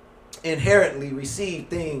inherently receive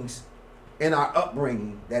things in our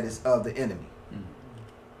upbringing that is of the enemy.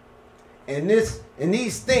 And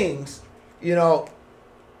these things, you know,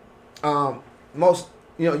 most,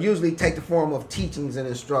 you know, usually take the form of teachings and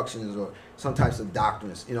instructions or some types of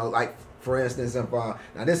doctrines. You know, like for instance, if now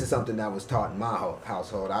this is something that was taught in my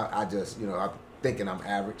household. I just, you know, I'm thinking I'm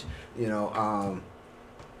average, you know,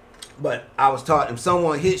 but I was taught if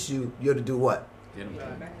someone hits you, you're to do what? Get 'em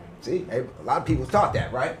back. See, a lot of people taught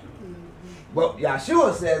that, right? But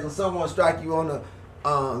Yahshua says when someone strike you on the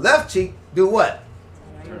left cheek, do what?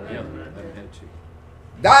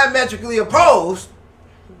 Diametrically opposed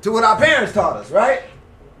to what our parents taught us, right?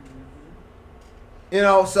 You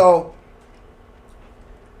know, so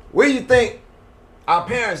Where do you think our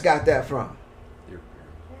parents got that from? Their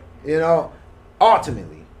parents. You know,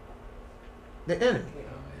 ultimately, the enemy. Oh,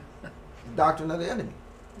 yeah. The doctrine of the enemy.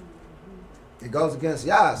 It goes against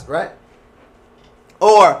Yah's, right?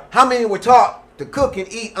 Or how many were taught to cook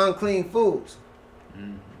and eat unclean foods?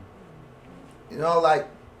 Mhm. You know, like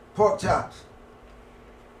pork chops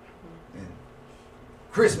and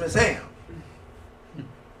Christmas ham,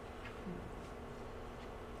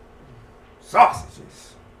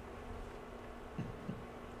 sausages,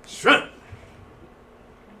 shrimp,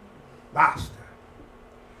 lobster,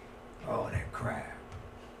 oh, that crab,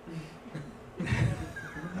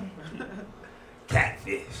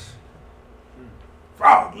 catfish,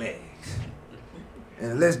 frog legs.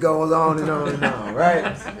 And the list goes on and on and on,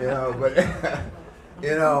 right? You know, but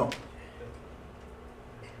you know,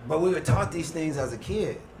 but we were taught these things as a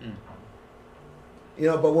kid. Mm. You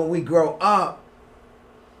know, but when we grow up,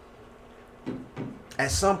 at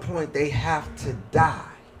some point they have to die.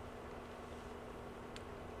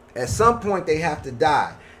 At some point they have to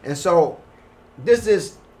die. And so this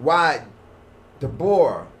is why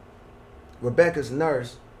Deborah, Rebecca's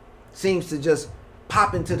nurse, seems to just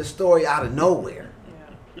pop into the story out of nowhere.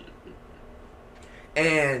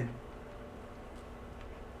 And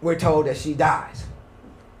we're told that she dies.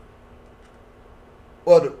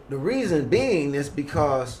 Well, the reason being is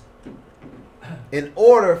because in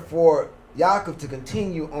order for Yaakov to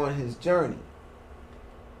continue on his journey,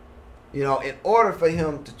 you know, in order for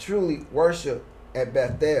him to truly worship at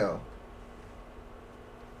Bethel,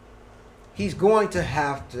 he's going to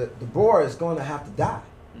have to, Deborah is going to have to die.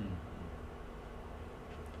 Mhm.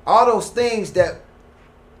 All those things that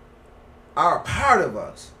are a part of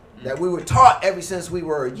us, that we were taught ever since we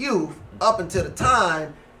were a youth, up until the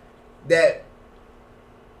time that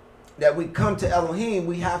we come to Elohim,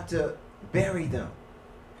 we have to bury them.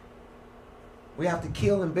 We have to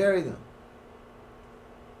kill and bury them.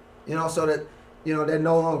 You know, so that, you know, they're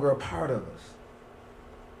no longer a part of us.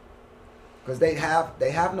 Because they have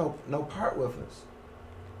no part with us.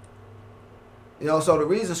 You know, so the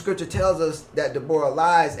reason Scripture tells us that Deborah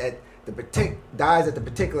dies at the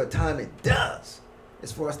particular time it does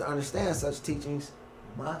is for us to understand such teachings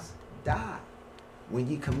must die when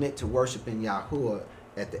you commit to worshiping Yahuwah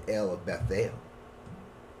at the El of Bethel.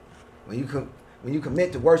 When you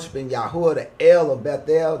commit to worshiping Yahuwah, the El of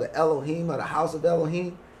Bethel, the Elohim, or the house of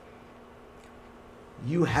Elohim,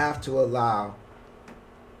 you have to allow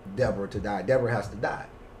Deborah to die. Deborah has to die.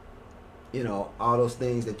 You know, all those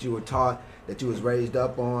things that you were taught, that you was raised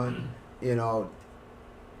up on, you know,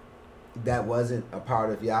 that wasn't a part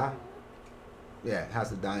of Yah. Yeah, it has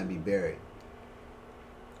to die and be buried.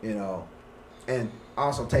 You know, and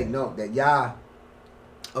also take note that Yah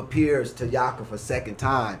appears to Yaakov a second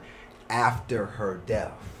time after her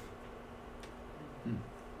death.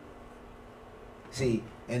 See,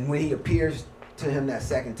 and when he appears to him that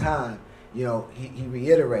second time, you know, he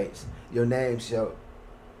reiterates, your name shall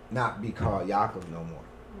not be called Yaakov no more,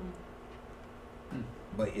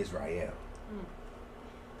 but Israel.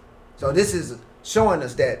 So this is showing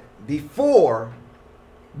us that before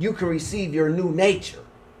you can receive your new nature,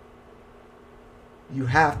 you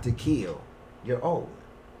have to kill your old.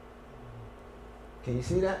 Can you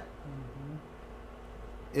see that?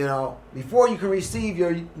 You know, before you can receive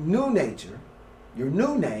your new nature, your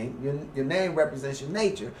new name, your name represents your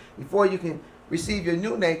nature. Before you can receive your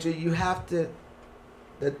new nature, you have to,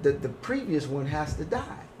 the previous one has to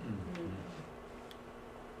die.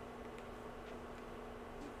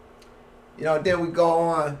 You know, then we go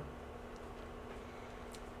on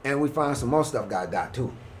and we find some more stuff got to die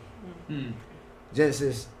too. Mm.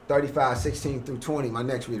 Genesis 35, 16 through 20. My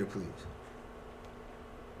next reader, please.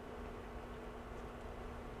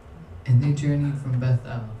 And they journeyed from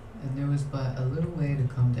Bethel, and there was but a little way to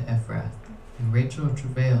come to Ephrath. And Rachel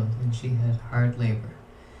travailed, and she had hard labor.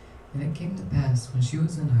 And it came to pass, when she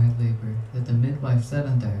was in hard labor, that the midwife said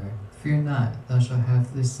unto her, Fear not, thou shalt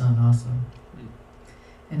have this son also.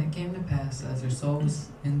 And it came to pass, as her soul was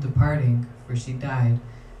in departing, for she died,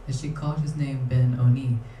 that she called his name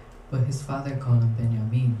Ben-Oni, but his father called him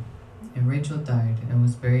Benjamin. And Rachel died, and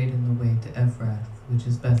was buried in the way to Ephrath, which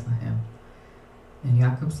is Bethlehem. And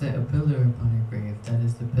Jacob set a pillar upon her grave, that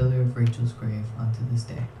is the pillar of Rachel's grave, unto this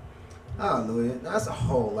day. Hallelujah. That's a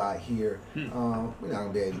whole lot here. We're not going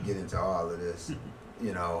to be able to get into all of this,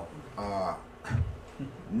 you know.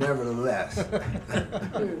 Nevertheless,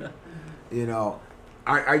 you know,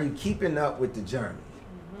 are you keeping up with the journey?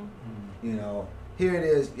 You know, here it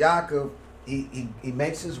is. Yaakov, he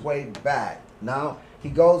makes his way back. Now he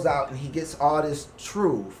goes out and he gets all this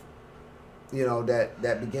truth, you know,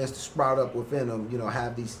 that begins to sprout up within him. You know,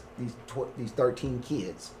 have these 13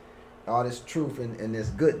 kids, all this truth and this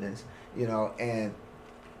goodness, you know, and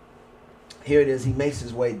here it is, he makes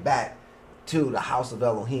his way back to the house of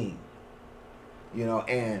Elohim, you know,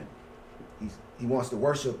 and he wants to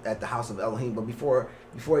worship at the house of Elohim, but before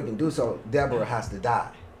he can do so, Deborah has to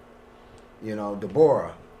die. You know,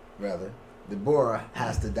 Deborah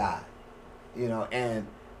has to die. You know, and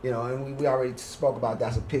we already spoke about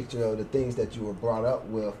that's a picture of the things that you were brought up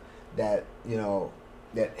with, that, you know,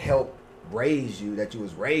 that helped raise you, that you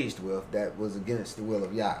was raised with, that was against the will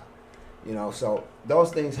of Yah. You know, so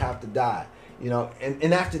those things have to die. You know,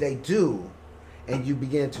 and after they do, and you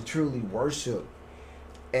begin to truly worship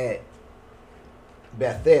at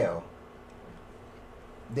Bethel,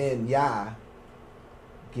 then Yah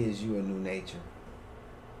gives you a new nature.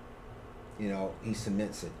 You know, he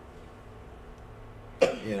cements it.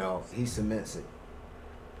 You know, he cements it.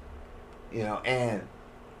 You know, and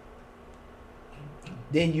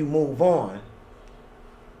then you move on,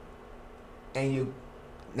 and you,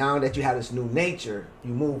 now that you have this new nature,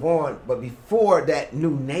 you move on, but before that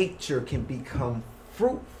new nature can become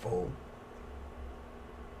fruitful,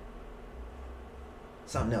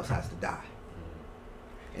 something else has to die.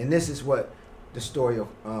 And this is what the story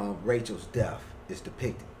of Rachel's death is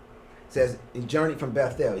depicting. It says, he journeyed from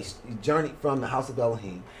Bethel, he journeyed from the house of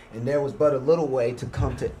Elohim, and there was but a little way to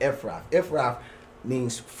come to Ephrath. Ephrath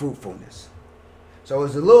means fruitfulness. So it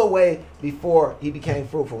was a little way before he became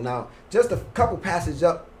fruitful. Now, just a couple passages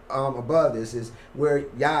up above this is where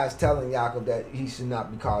Yah is telling Yaakov that he should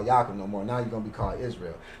not be called Yaakov no more. Now you're going to be called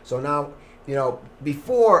Israel. So now, you know,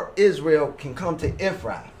 before Israel can come to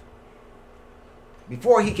Ephrath,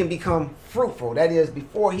 before he can become fruitful, that is,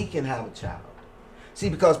 before he can have a child. See,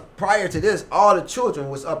 because prior to this, all the children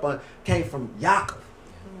came from Yaakov.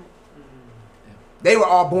 They were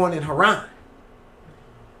all born in Haran.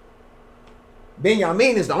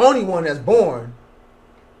 Benjamin is the only one that's born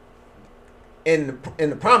in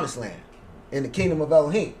the promised land, in the kingdom of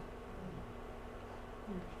Elohim.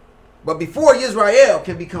 But before Israel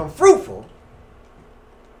can become fruitful,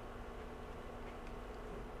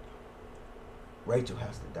 Rachel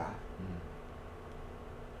has to die.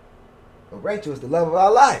 But Rachel is the love of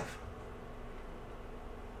our life.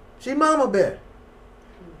 She mama bear.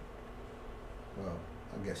 Well,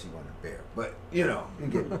 I guess she wasn't a bear, but you know, you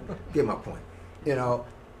get my point. You know,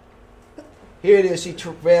 here it is, she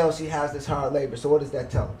travails, she has this hard labor. So what does that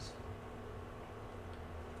tell us?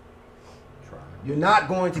 You're not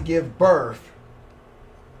going to give birth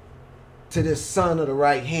to this son of the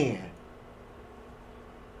right hand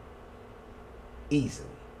easily.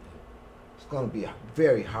 It's going to be a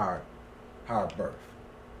very hard birth.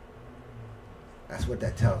 That's what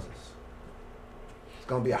that tells us. It's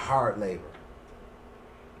going to be a hard labor.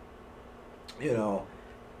 You know,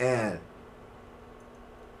 and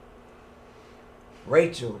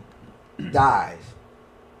Rachel dies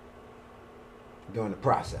during the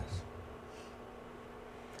process.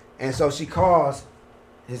 And so she calls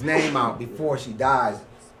his name out before she dies,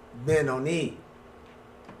 Ben-Oni,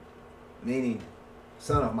 meaning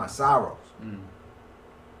son of my sorrows.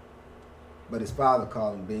 But his father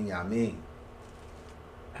called him Benjamin.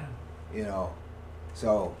 You know,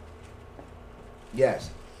 so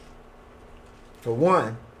yes, for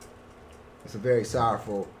one, it's a very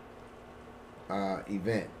sorrowful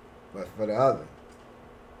event, but for the other,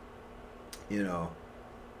 you know,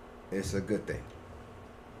 it's a good thing.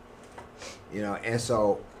 You know, and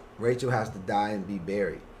so Rachel has to die and be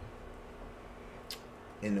buried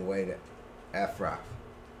in the way that Ephrath.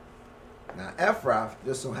 Now Ephrath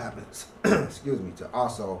just so happens, excuse me, to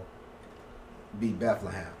also be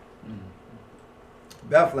Bethlehem.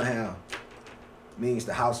 Bethlehem means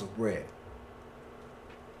the house of bread.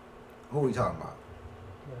 Who are we talking about?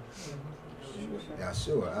 Yeah,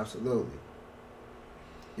 sure, absolutely.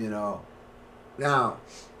 You know, now,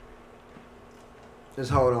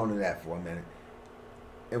 just hold on to that for a minute.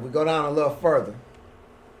 If we go down a little further,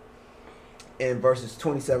 in verses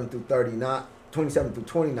 27 through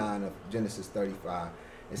 29 of Genesis 35,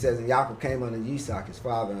 it says, and Yaakov came unto Yitzhak his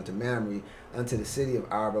father, unto Mamre, unto the city of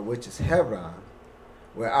Arba, which is Hebron,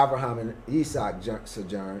 where Abraham and Yitzhak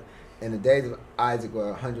sojourned. And the days of Isaac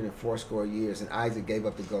were 180 years, and Isaac gave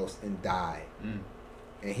up the ghost and died.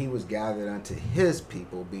 And he was gathered unto his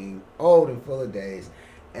people, being old and full of days,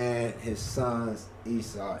 and his sons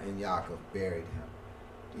Esau and Yaakov buried him.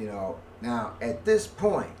 You know, now at this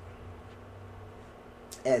point,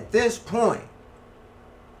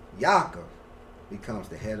 Yaakov becomes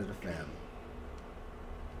the head of the family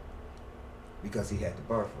because he had the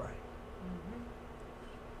birthright.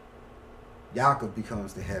 Yaakov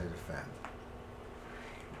becomes the head of the family.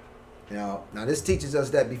 You know, now this teaches us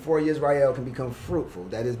that before Israel can become fruitful,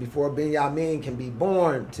 that is, before Benjamin can be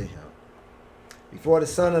born to him, before the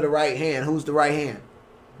son of the right hand, who's the right hand?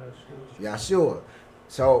 Yahshua.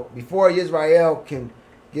 So before Israel can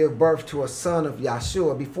give birth to a son of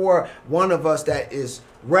Yahshua, before one of us that is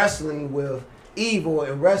wrestling with evil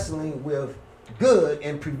and wrestling with good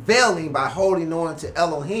and prevailing by holding on to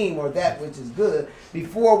Elohim or that which is good,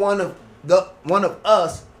 before one of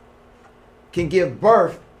us can give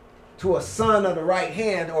birth to a son of the right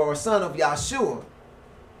hand or a son of Yahshua,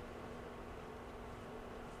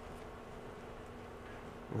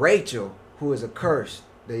 Rachel, who is accursed,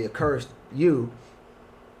 the accursed you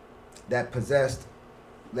that possessed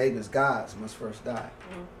Laban's gods, must first die.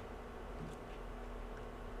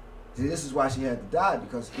 See, this is why she had to die,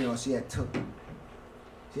 because you know she had took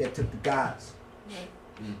the gods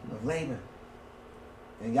of Laban,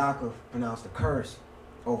 and Yaakov pronounced a curse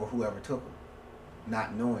over whoever took them,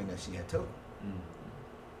 not knowing that she had took them.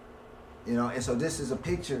 You know, and so this is a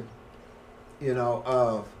picture, you know,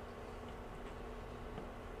 of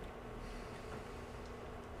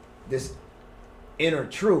this inner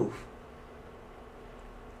truth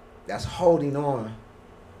that's holding on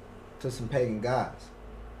to some pagan gods.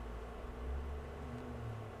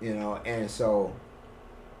 You know, and so,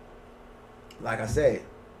 like I say,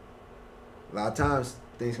 a lot of times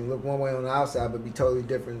things can look one way on the outside but be totally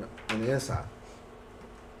different on the inside.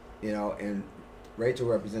 You know, and Rachel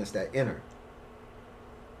represents that inner.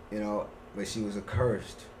 You know, but she was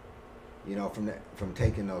accursed, you know, from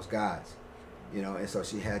taking those gods. You know, and so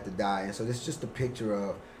she had to die. And so this is just a picture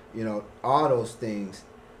of, you know, all those things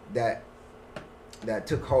that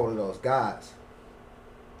took hold of those gods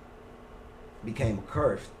became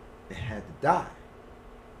accursed and had to die.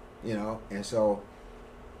 You know, and so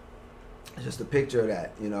it's just a picture of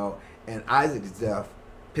that, you know. And Isaac's death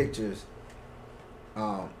pictures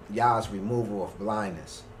Yah's removal of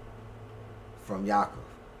blindness from Yaakov.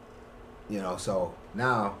 You know, so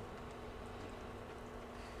now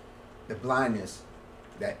the blindness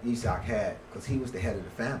that Isaac had, because he was the head of the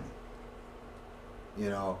family. You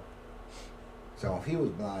know, so if he was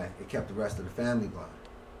blind, it kept the rest of the family blind.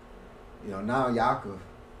 You know, now Yaakov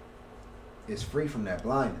is free from that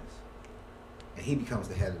blindness, and he becomes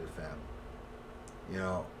the head of the family. You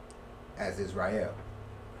know, as Israel.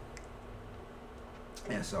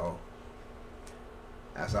 And so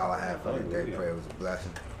that's all I have for today. Pray it was a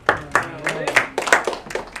blessing.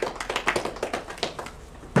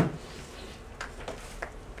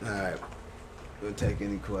 All right, we'll take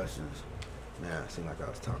any questions. Man, it seemed like I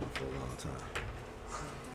was talking for a long time.